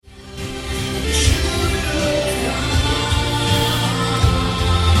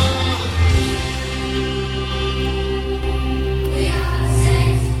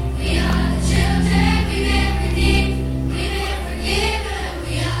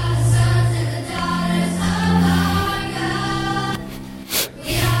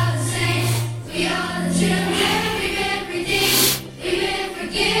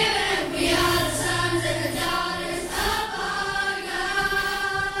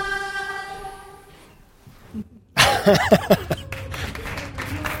I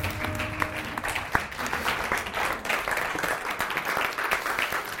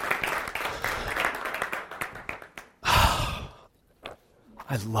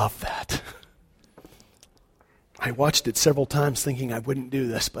love that. I watched it several times thinking I wouldn't do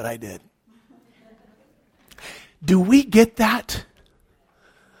this, but I did. Do we get that?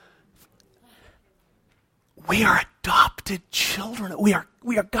 We are adopted children. We are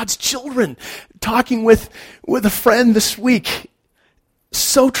God's children. Talking with a friend this week.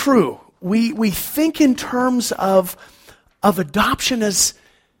 So true. We think in terms of adoption as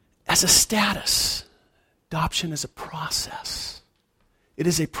a status. Adoption is a process. It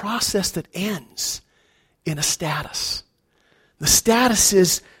is a process that ends in a status. The status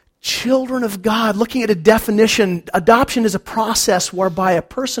is children of God. Looking at a definition, adoption is a process whereby a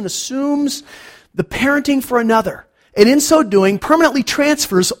person assumes the parenting for another, and in so doing, permanently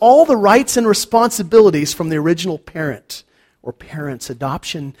transfers all the rights and responsibilities from the original parent or parents.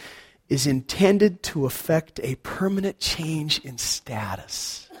 Adoption is intended to effect a permanent change in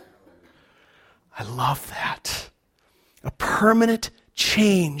status. I love that. A permanent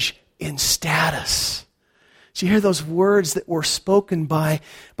change in status. So you hear those words that were spoken by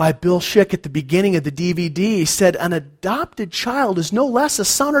Bill Schick at the beginning of the DVD. He said, an adopted child is no less a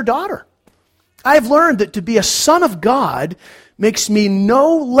son or daughter. I have learned that to be a son of God makes me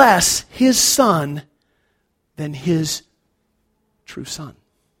no less his son than his true son.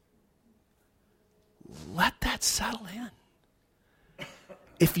 Let that settle in.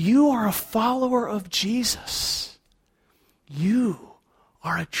 If you are a follower of Jesus, you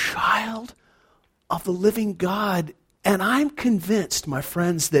are a child of the living God. And I'm convinced, my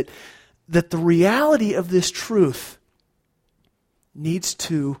friends, that the reality of this truth needs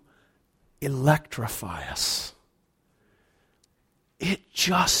to electrify us. It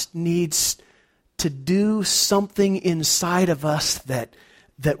just needs to do something inside of us that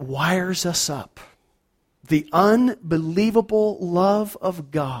wires us up. The unbelievable love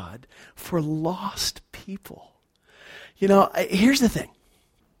of God for lost people. You know, here's the thing.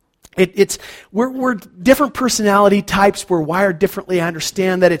 We're different personality types. We're wired differently. I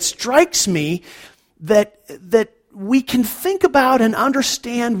understand that. It strikes me that we can think about and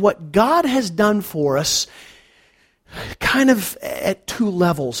understand what God has done for us kind of at two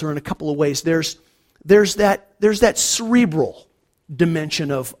levels, or in a couple of ways. There's that cerebral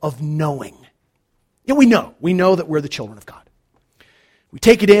dimension of knowing. Yeah, we know that we're the children of God. We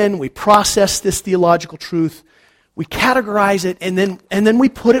take it in, we process this theological truth, we categorize it, and then we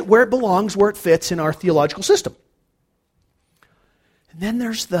put it where it belongs, where it fits in our theological system. And then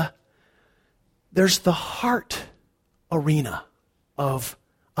there's the heart arena of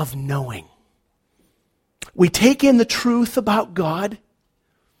knowing. We take in the truth about God,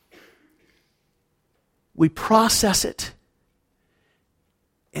 we process it,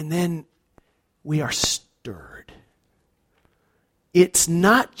 and then we are stirred. It's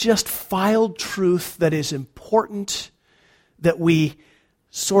not just filed truth that is important, that we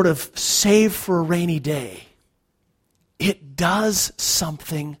sort of save for a rainy day. It does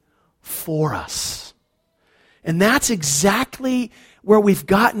something for us. And that's exactly where we've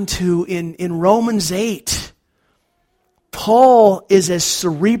gotten to in Romans 8. Paul is as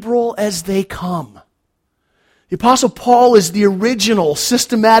cerebral as they come. The Apostle Paul is the original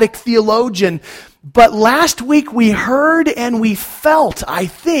systematic theologian. But last week we heard and we felt, I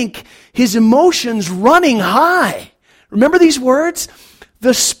think, his emotions running high. Remember these words?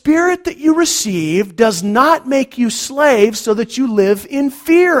 The Spirit that you receive does not make you slaves so that you live in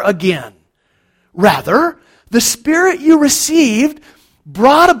fear again. Rather, the Spirit you received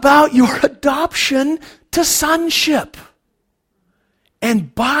brought about your adoption to sonship.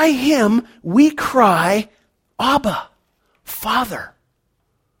 And by Him we cry, Abba, Father.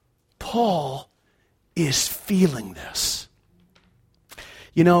 Paul is feeling this.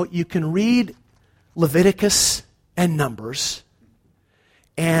 You know, you can read Leviticus and Numbers,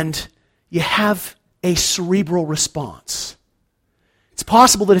 and you have a cerebral response. It's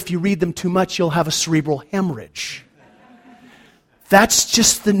possible that if you read them too much, you'll have a cerebral hemorrhage. That's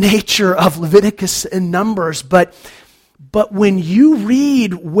just the nature of Leviticus and Numbers. But when you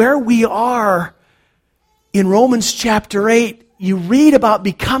read where we are in Romans chapter 8, you read about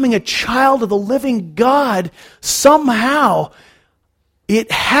becoming a child of the living God. Somehow,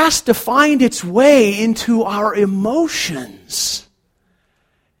 it has to find its way into our emotions.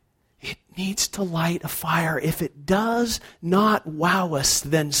 It needs to light a fire. If it does not wow us,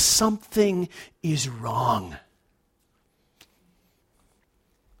 then something is wrong.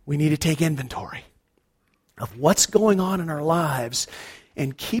 We need to take inventory of what's going on in our lives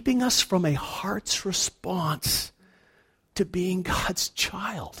and keeping us from a heart's response to being God's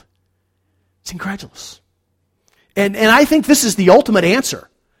child. It's incredulous. And I think this is the ultimate answer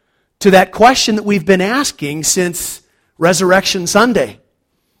to that question that we've been asking since Resurrection Sunday.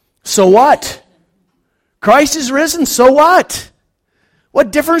 So what? Christ is risen, so what?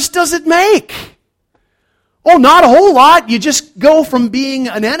 What difference does it make? Oh, not a whole lot. You just go from being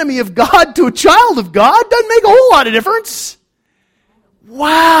an enemy of God to a child of God. Doesn't make a whole lot of difference.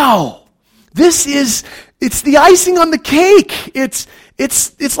 Wow. It's the icing on the cake. It's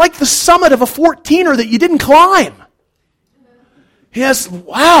like the summit of a 14er that you didn't climb. Yes,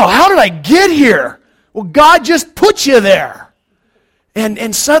 wow, how did I get here? Well, God just put you there.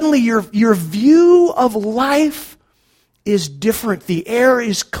 And suddenly your view of life is different. The air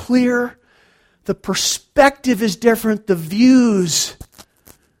is clear. The perspective is different. The views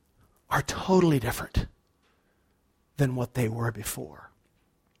are totally different than what they were before.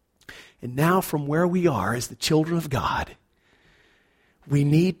 And now from where we are as the children of God, we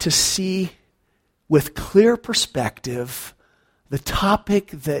need to see with clear perspective the topic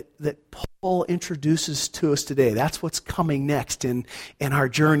that Paul introduces to us today. That's what's coming next in our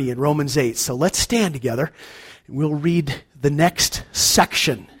journey in Romans 8. So let's stand together and we'll read the next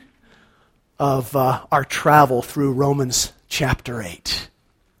section of our travel through Romans chapter 8.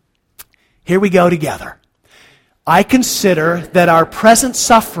 Here we go together. I consider that our present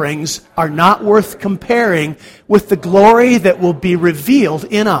sufferings are not worth comparing with the glory that will be revealed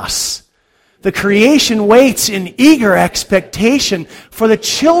in us. The creation waits in eager expectation for the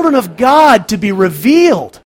children of God to be revealed.